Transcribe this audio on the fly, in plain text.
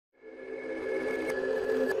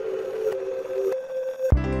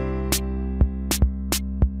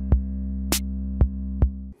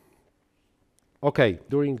Okay,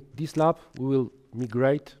 during this lab, we will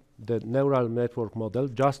migrate the neural network model,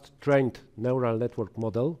 just trained neural network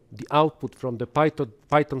model, the output from the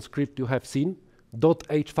Python script you have seen,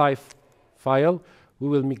 .h5 file, we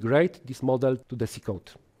will migrate this model to the C code.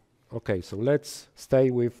 Okay, so let's stay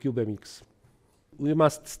with CubeMX. We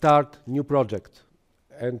must start new project.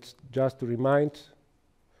 And just to remind,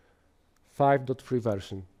 5.3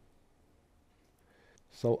 version.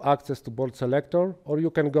 So access to board selector, or you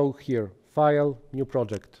can go here, file, new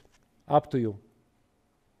project, up to you.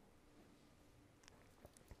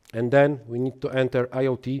 And then we need to enter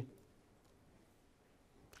IoT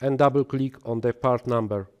and double click on the part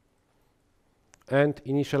number and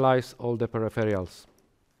initialize all the peripherals.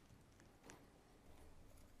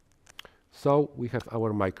 So we have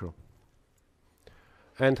our micro.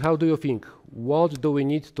 And how do you think? What do we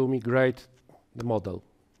need to migrate the model?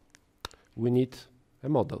 We need a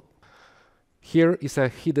model. Here is a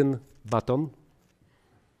hidden button.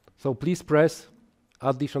 So please press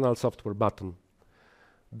additional software button.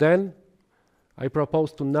 Then I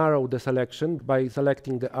propose to narrow the selection by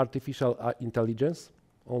selecting the artificial intelligence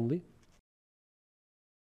only.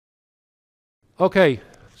 Okay,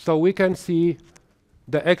 so we can see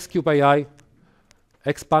the X-Cube-AI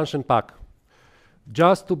expansion pack.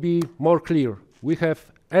 Just to be more clear, we have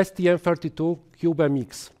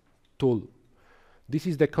STM32CubeMX tool. This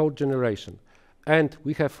is the code generation. And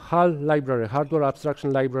we have HAL library, hardware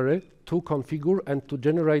abstraction library, to configure and to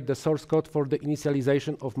generate the source code for the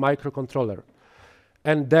initialization of microcontroller.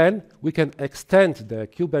 And then we can extend the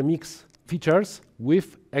CubeMX features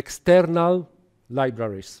with external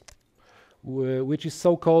libraries, which is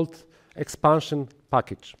so-called expansion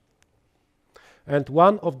package. And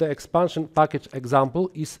one of the expansion package example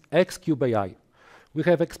is X-Cube-AI. We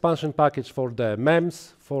have expansion package for the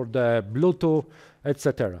MEMS, for the Bluetooth,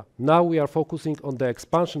 etc. Now we are focusing on the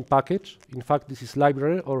expansion package. In fact, this is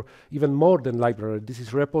library, or even more than library. This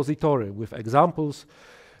is repository with examples,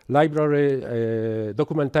 library,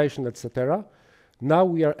 documentation, etc. Now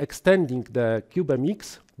we are extending the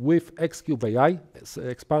CubeMX with X-Cube-AI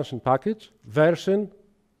expansion package version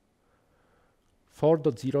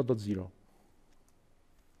 4.0.0.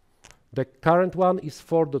 The current one is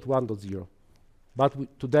 4.1.0,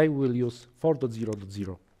 but today we will use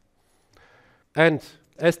 4.0.0. And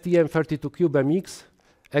STM32CubeMX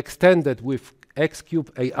extended with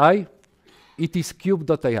X-Cube-AI, it is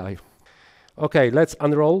Cube.AI. Okay, let's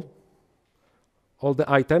unroll all the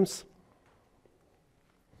items.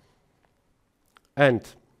 And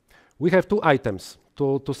we have two items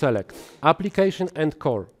to select, application and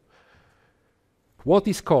core. What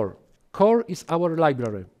is core? Core is our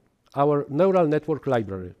library, our neural network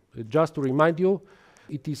library. Just to remind you,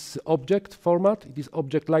 it is object format, it is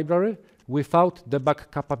object library without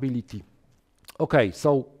debug capability. Okay,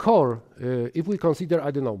 so core, if we consider,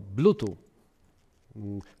 I don't know, Bluetooth,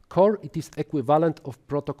 core, it is equivalent of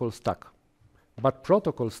protocol stack. But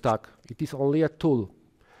protocol stack, it is only a tool.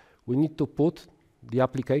 We need to put the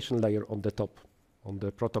application layer on the top, on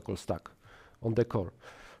the protocol stack, on the core.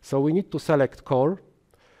 So we need to select core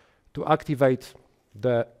to activate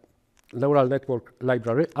the neural network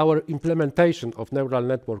library, our implementation of neural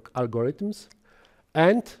network algorithms,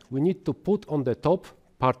 and we need to put on the top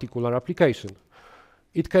particular application.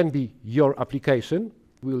 It can be your application.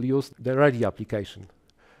 We'll use the ready application.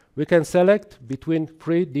 We can select between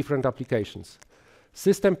 3 different applications.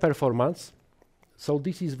 System performance. So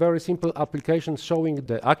this is very simple application showing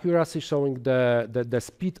the accuracy, showing the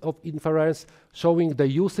speed of inference, showing the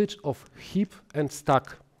usage of heap and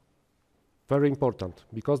stack. Very important,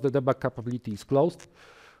 because the debug capability is closed.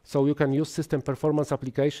 So you can use system performance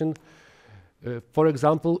application, for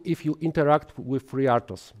example, if you interact with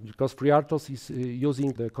FreeRTOS, because FreeRTOS is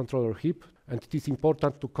using the controller heap, and it is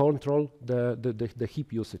important to control the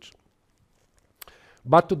heap usage.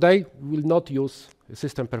 But today, we will not use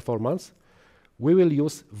system performance. We will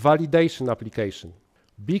use validation application,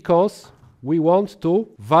 because we want to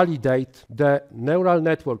validate the neural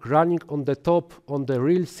network running on the top on the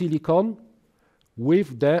real silicon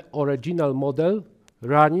with the original model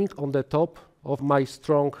running on the top of my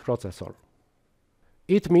strong processor.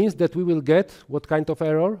 It means that we will get what kind of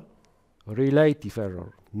error? Relative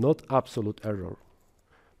error, not absolute error.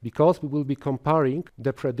 Because we will be comparing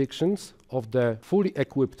the predictions of the fully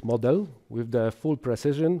equipped model with the full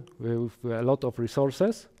precision, with a lot of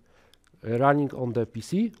resources, running on the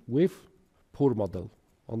PC with poor model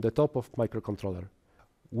on the top of microcontroller.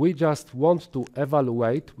 We just want to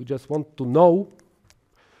evaluate, we just want to know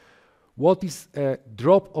what is a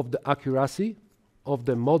drop of the accuracy of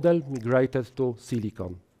the model migrated to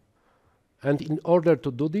silicon. And in order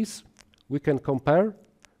to do this, we can compare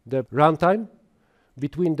the runtime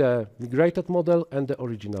between the migrated model and the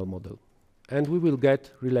original model. And we will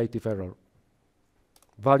get relative error.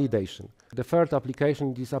 Validation. The third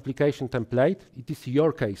application, this application template, it is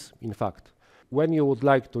your case, in fact. When you would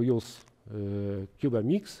like to use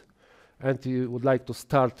CubeMX and you would like to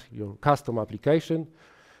start your custom application,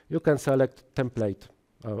 you can select template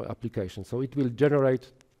application. So it will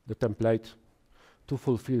generate the template to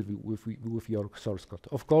fulfill with your source code.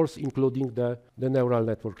 Of course, including the neural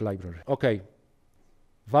network library. Okay,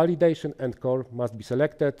 validation and core must be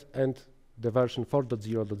selected and the version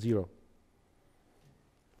 4.0.0.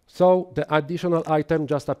 So the additional item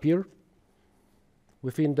just appeared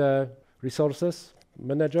within the resources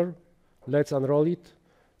manager. Let's unroll it.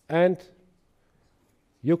 And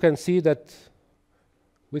you can see that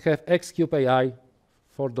we have X-Cube-AI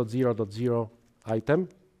 4.0.0 item.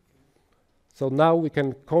 So now we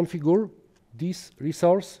can configure this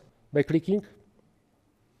resource by clicking.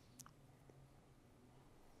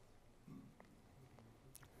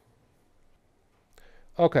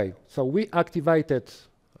 Okay, so we activated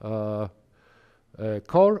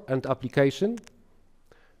core and application,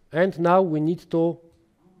 and now we need to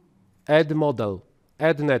add model,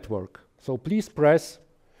 add network. So please press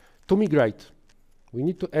to migrate. We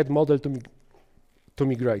need to add model to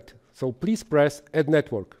migrate. So please press add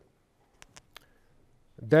network.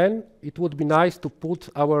 Then it would be nice to put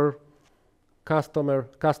our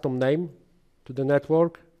custom name to the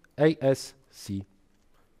network, ASC,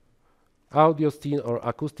 audio scene or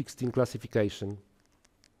acoustic scene classification.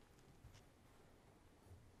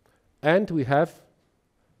 And we have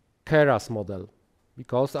Keras model,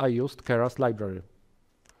 because I used Keras library.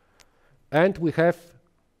 And we have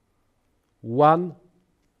one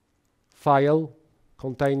file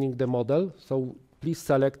containing the model, so please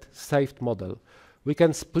select saved model. We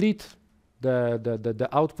can split the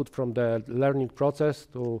output from the learning process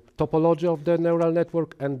to topology of the neural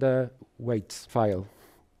network and the weights file.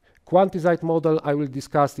 Quantized model, I will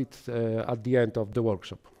discuss it at the end of the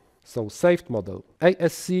workshop. So saved model,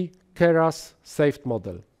 ASC Keras saved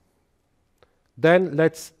model. Then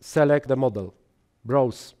let's select the model,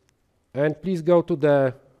 browse, and please go to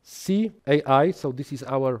the C.AI, so this is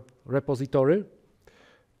our repository,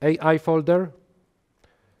 AI folder,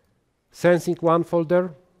 Sensing 1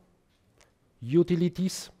 folder,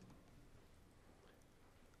 Utilities,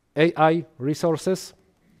 AI resources,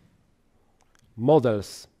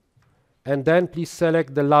 Models, and then please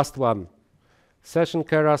select the last one, Session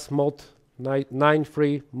Keras mod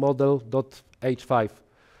 93 model.h5.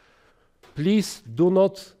 Please do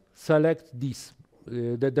not select this,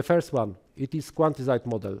 the first one. It is quantized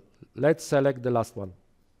model. Let's select the last one.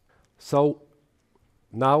 So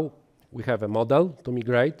now we have a model to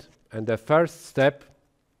migrate, and the first step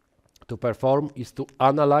to perform is to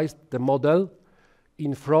analyze the model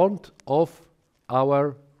in front of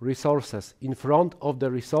our resources, in front of the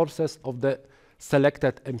resources of the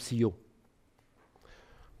selected MCU.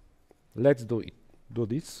 Let's do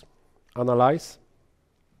this. Analyze.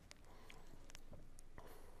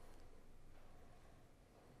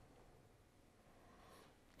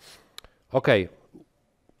 Okay,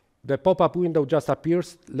 the pop-up window just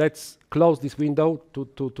appears. Let's close this window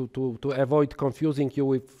to avoid confusing you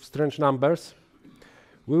with strange numbers.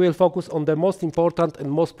 We will focus on the most important and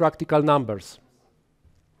most practical numbers.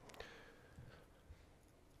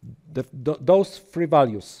 Those three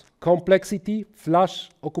values: complexity, flash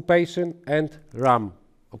occupation, and RAM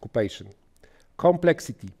occupation.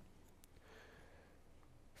 Complexity,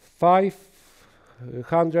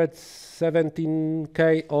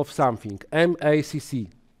 517K of something, MACC.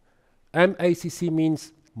 MACC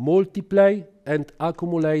means multiply and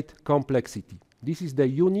accumulate complexity. This is the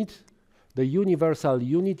unit, the universal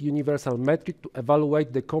metric to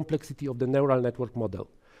evaluate the complexity of the neural network model.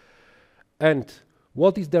 And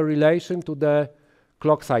what is the relation to the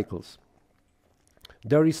clock cycles?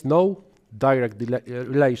 There is no direct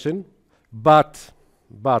relation, but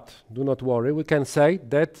do not worry, we can say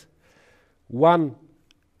that one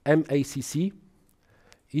MACC,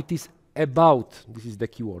 it is about, this is the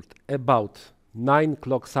keyword, about 9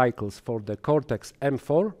 clock cycles for the Cortex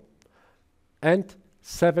M4 and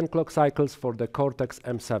 7 clock cycles for the Cortex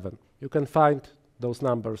M7. You can find those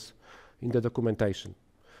numbers in the documentation.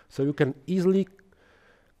 So you can easily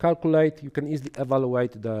calculate, you can easily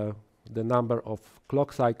evaluate the number of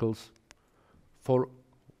clock cycles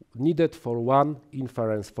needed for one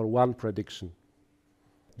inference, for one prediction.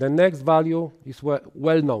 The next value is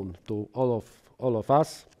well known to all of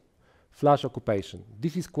us, flash occupation.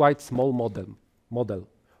 This is quite small model,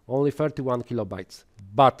 only 31 kilobytes.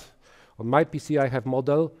 But on my PC I have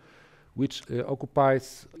model which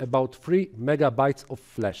occupies about 3 megabytes of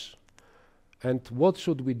flash. And what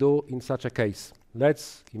should we do in such a case?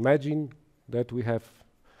 Let's imagine that we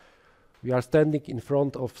are standing in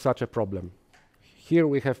front of such a problem. Here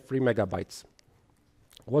we have 3 megabytes.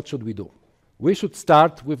 What should we do? We should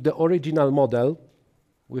start with the original model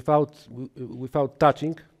without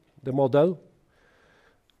touching the model,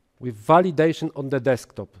 with validation on the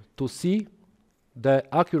desktop to see the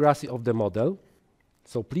accuracy of the model.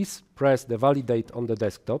 So please press the validate on the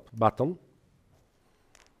desktop button.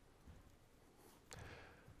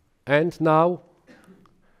 And now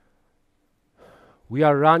we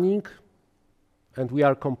are running and we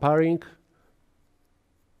are comparing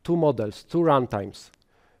two models, two runtimes.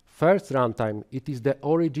 First runtime, it is the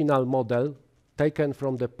original model taken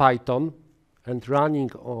from the Python and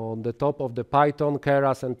running on the top of the Python,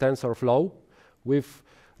 Keras and TensorFlow with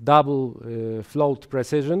double float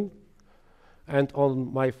precision. And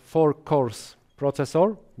on my 4-cores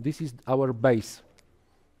processor, this is our base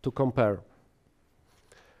to compare.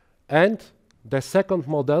 And the second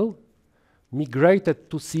model migrated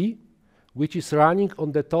to C, which is running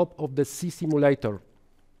on the top of the C simulator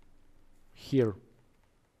here.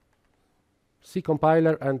 C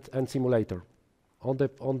compiler and simulator.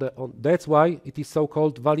 That's why it is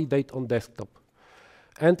so-called validate on desktop.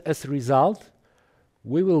 And as a result,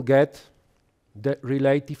 we will get the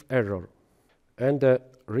relative error. And the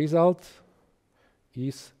result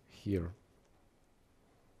is here.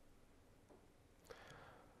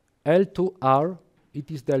 L2R,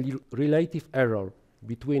 it is the relative error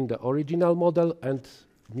between the original model and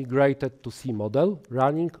migrated to C model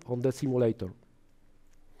running on the simulator.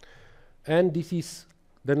 And this is,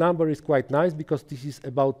 the number is quite nice because this is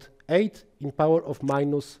about 8 in power of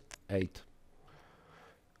minus 8.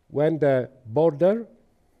 When the border,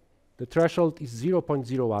 the threshold is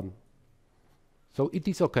 0.01. So it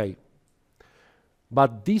is okay.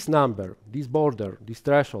 But this number, this border, this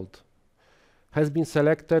threshold, has been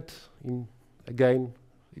selected in, again,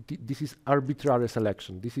 this is arbitrary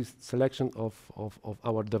selection. This is selection of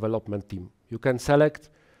our development team. You can select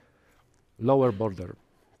lower border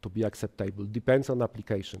to be acceptable, depends on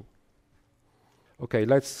application. Okay,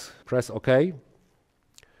 let's press OK.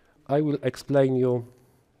 I will explain you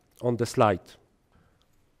on the slide.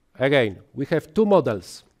 Again, we have two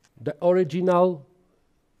models. The original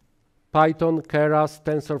Python, Keras,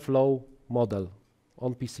 TensorFlow model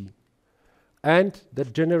on PC. And the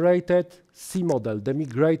generated C model, the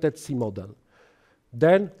migrated C model.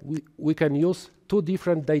 Then we can use two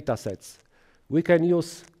different data sets. We can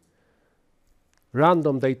use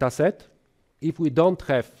random data set if we don't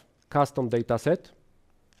have custom data set,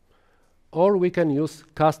 or we can use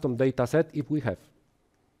custom data set if we have.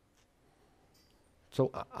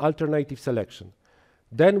 So alternative selection.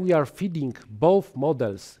 Then we are feeding both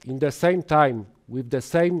models in the same time with the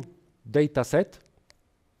same data set.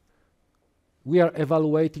 We are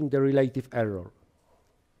evaluating the relative error.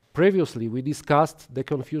 Previously, we discussed the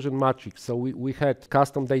confusion matrix. So we had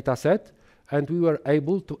custom data set, and we were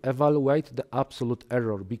able to evaluate the absolute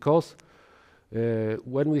error because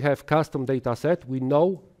when we have custom data set, we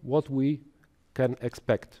know what we can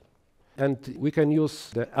expect. And we can use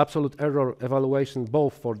the absolute error evaluation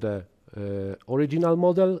both for the original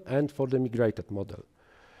model and for the migrated model.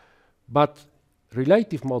 But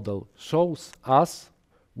relative model shows us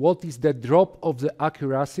what is the drop of the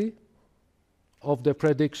accuracy of the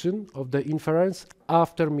prediction of the inference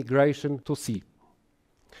after migration to C.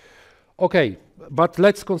 Okay, but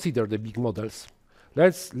let's consider the big models.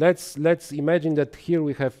 Let's imagine that here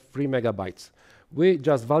we have 3 megabytes. We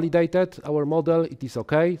just validated our model, it is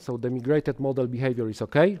okay, so the migrated model behavior is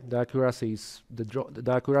okay, the accuracy is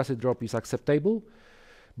the accuracy drop is acceptable,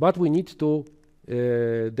 but we need to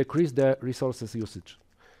decrease the resources usage.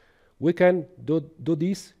 We can do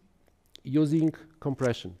this using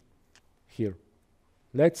compression here.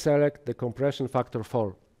 Let's select the compression factor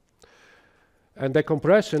 4. And the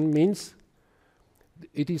compression means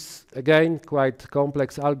it is again quite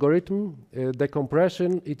complex algorithm. The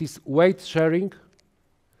compression, it is weight sharing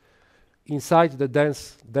inside the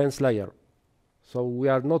dense layer. So we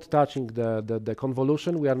are not touching the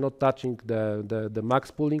convolution, we are not touching the max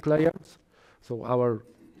pooling layers. So our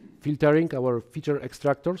filtering, our feature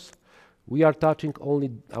extractors, we are touching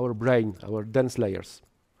only our brain, our dense layers.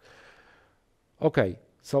 Okay,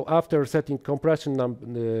 so after setting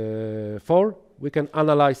compression 4, we can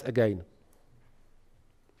analyze again.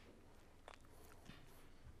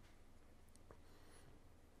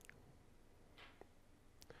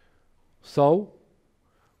 So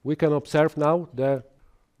we can observe now the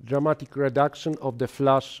dramatic reduction of the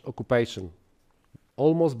flash occupation,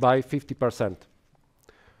 almost by 50%.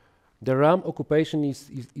 The RAM occupation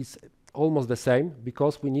is almost the same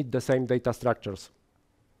because we need the same data structures.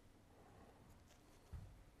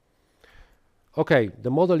 Okay, the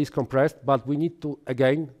model is compressed, but we need to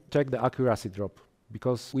again check the accuracy drop,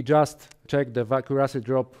 because we just checked the accuracy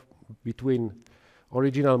drop between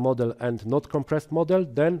original model and not compressed model.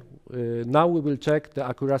 Then now we will check the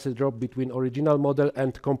accuracy drop between original model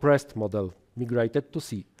and compressed model migrated to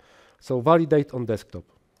C. So validate on desktop.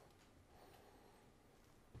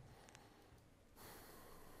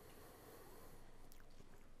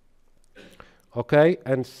 Okay,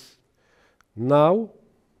 and now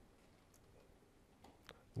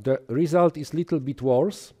the result is little bit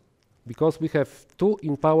worse because we have 2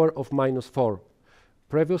 in power of -4.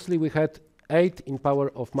 Previously we had 8 in power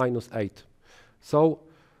of -8. So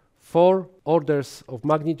 4 orders of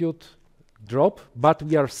magnitude drop, but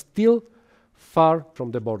we are still far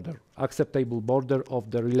from the border, acceptable border of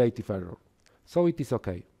the relative error. So it is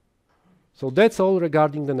okay. So that's all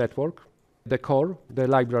regarding the network, the core, the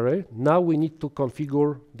library. Now we need to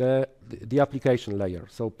configure the application layer.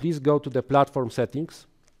 So please go to the platform settings.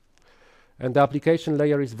 And the application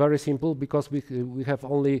layer is very simple because we have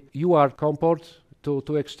only UART COM port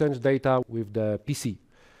to exchange data with the PC.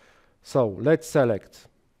 So let's select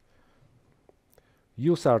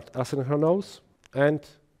USART asynchronous and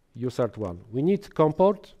USART1. We need COM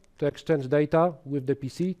port to exchange data with the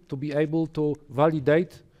PC to be able to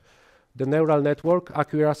validate the neural network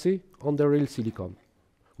accuracy on the real silicon.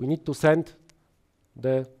 We need to send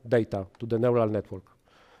the data to the neural network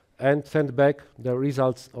and send back the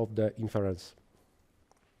results of the inference.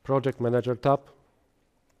 Project Manager tab.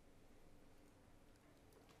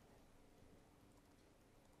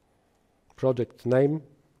 Project name.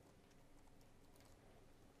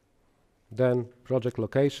 Then project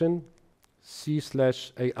location,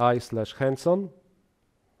 C/AI/hands-on,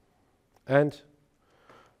 and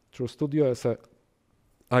TrueStudio as a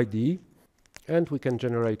IDE, and we can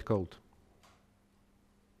generate code.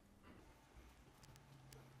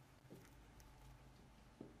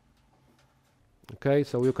 Okay,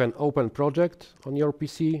 so you can open project on your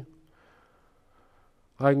PC.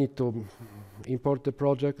 I need to import the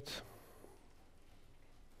project.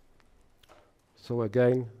 So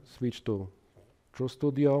again, switch to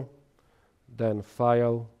TrueStudio, then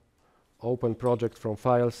File, open project from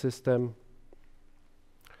File System,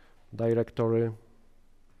 Directory,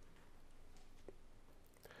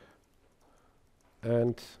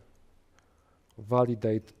 and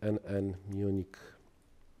validate NN Munich.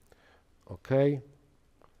 Okay,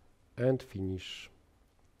 and finish.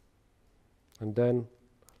 And then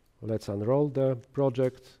let's unroll the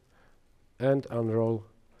project and unroll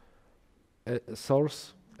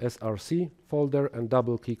source src folder and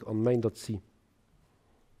double click on main.c.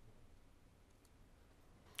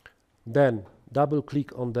 Then double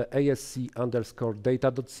click on the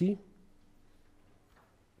asc_data.c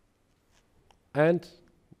and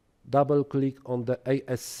double click on the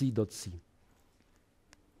asc.c.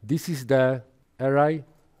 This is the array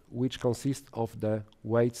which consists of the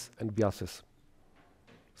weights and biases.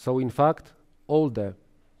 So in fact, all the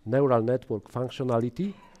neural network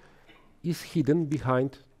functionality is hidden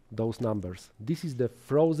behind those numbers. This is the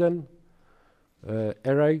frozen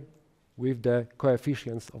array with the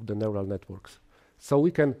coefficients of the neural networks. So we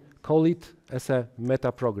can call it as a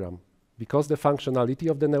meta program because the functionality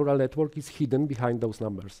of the neural network is hidden behind those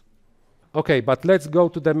numbers. Okay, but let's go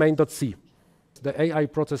to the main.c. The AI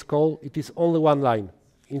process call, it is only one line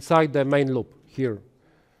inside the main loop here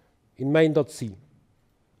in main.c.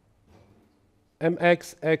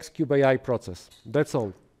 MX X-Cube-AI process. That's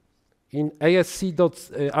all. In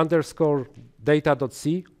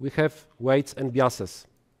asc_data.c we have weights and biases.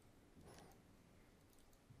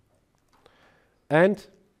 And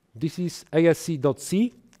this is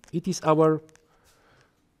asc.c. It is our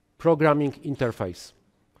programming interface.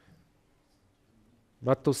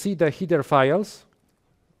 But to see the header files,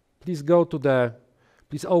 please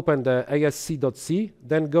open the asc.c,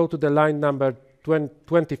 then go to the line number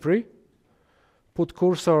 23, put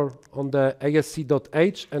cursor on the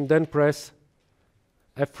asc.h, and then press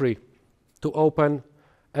F3 to open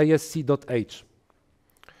asc.h.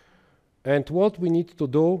 And what we need to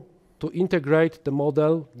do to integrate the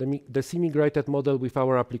model, the semi-graded model with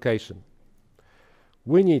our application.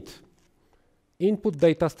 We need input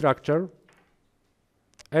data structure,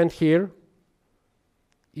 and here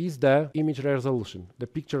is the image resolution, the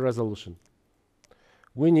picture resolution.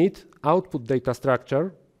 We need output data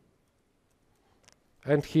structure,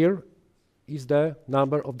 and here is the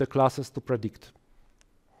number of the classes to predict.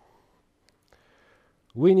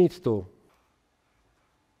 We need to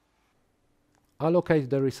allocate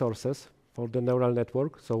the resources for the neural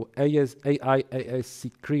network, so AI ASC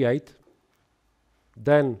create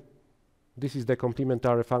Then this is the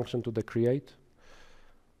complementary function to the create.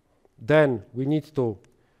 Then we need to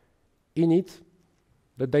init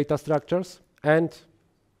the data structures and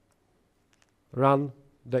run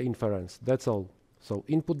the inference. That's all. So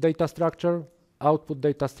input data structure, output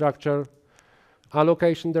data structure,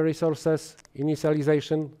 allocation the resources,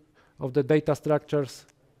 initialization of the data structures,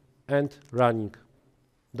 and running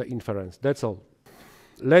the inference. That's all.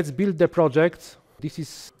 Let's build the project. This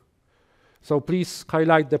is, so please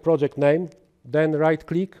highlight the project name, then right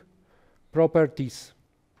click, properties,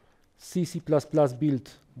 C++ build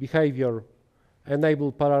behavior,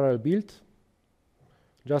 enable parallel build,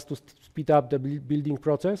 just to speed up the building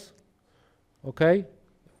process. Okay.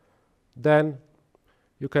 Then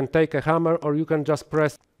you can take a hammer or you can just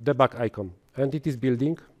press debug icon and it is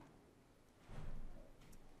building.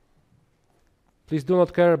 Please do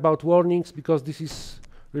not care about warnings because this is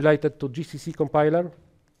related to GCC compiler.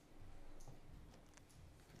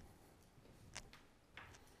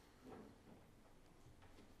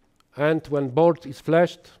 And when board is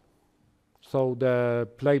flashed, so the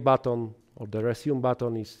play button or the resume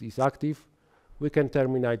button is active, we can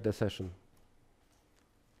terminate the session.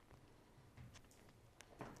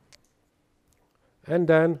 And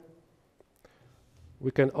then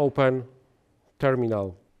we can open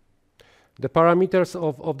terminal. The parameters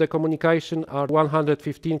of the communication are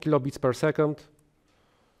 115 kilobits per second.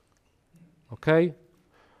 Okay.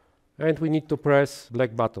 And we need to press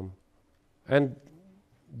black button. And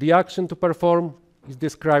the action to perform is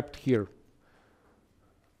described here.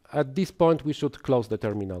 At this point, we should close the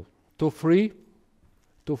terminal. To free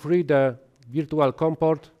the virtual COM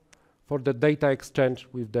port for the data exchange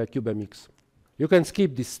with the CubeMX. You can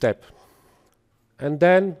skip this step. And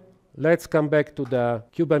then let's come back to the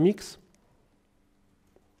CubeMX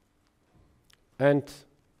and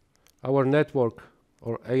our network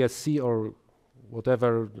or ASC or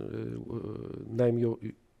whatever name you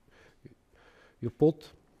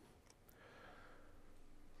put.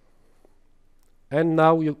 And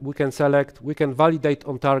now we can select, we can validate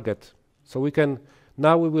on target. So we can,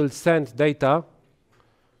 now we will send data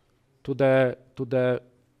to the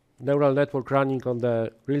neural network running on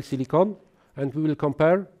the real silicon, and we will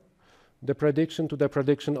compare the prediction to the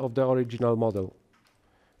prediction of the original model.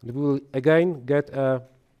 And we will again get a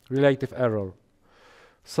relative error.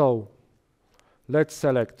 So let's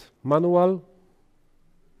select manual.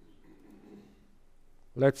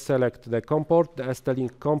 Let's select the COM port, the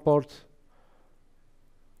ST-Link COM port,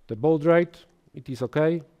 the baud rate, it is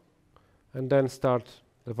okay, and then start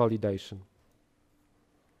the validation.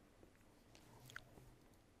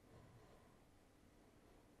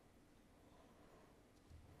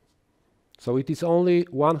 So it is only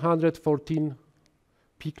 114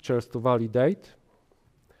 pictures to validate.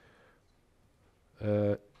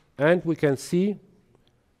 And we can see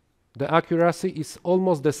the accuracy is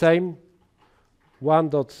almost the same,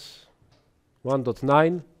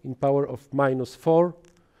 1.9 in power of -4,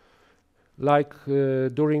 like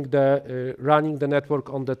during the running the network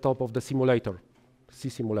on the top of the simulator, C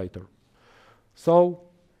simulator. So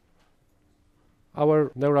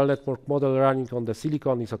our neural network model running on the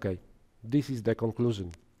silicon is okay. This is the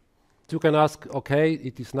conclusion. You can ask, okay,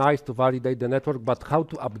 it is nice to validate the network, but how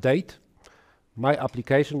to update my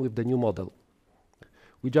application with the new model?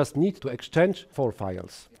 We just need to exchange 4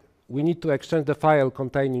 files. We need to exchange the file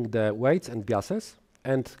containing the weights and biases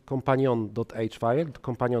and companion.h file, the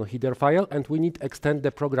companion header file, and we need to extend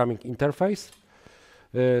the programming interface,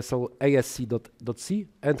 so asc.c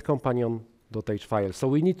and companion.h file. So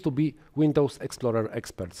we need to be Windows Explorer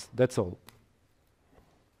experts. That's all.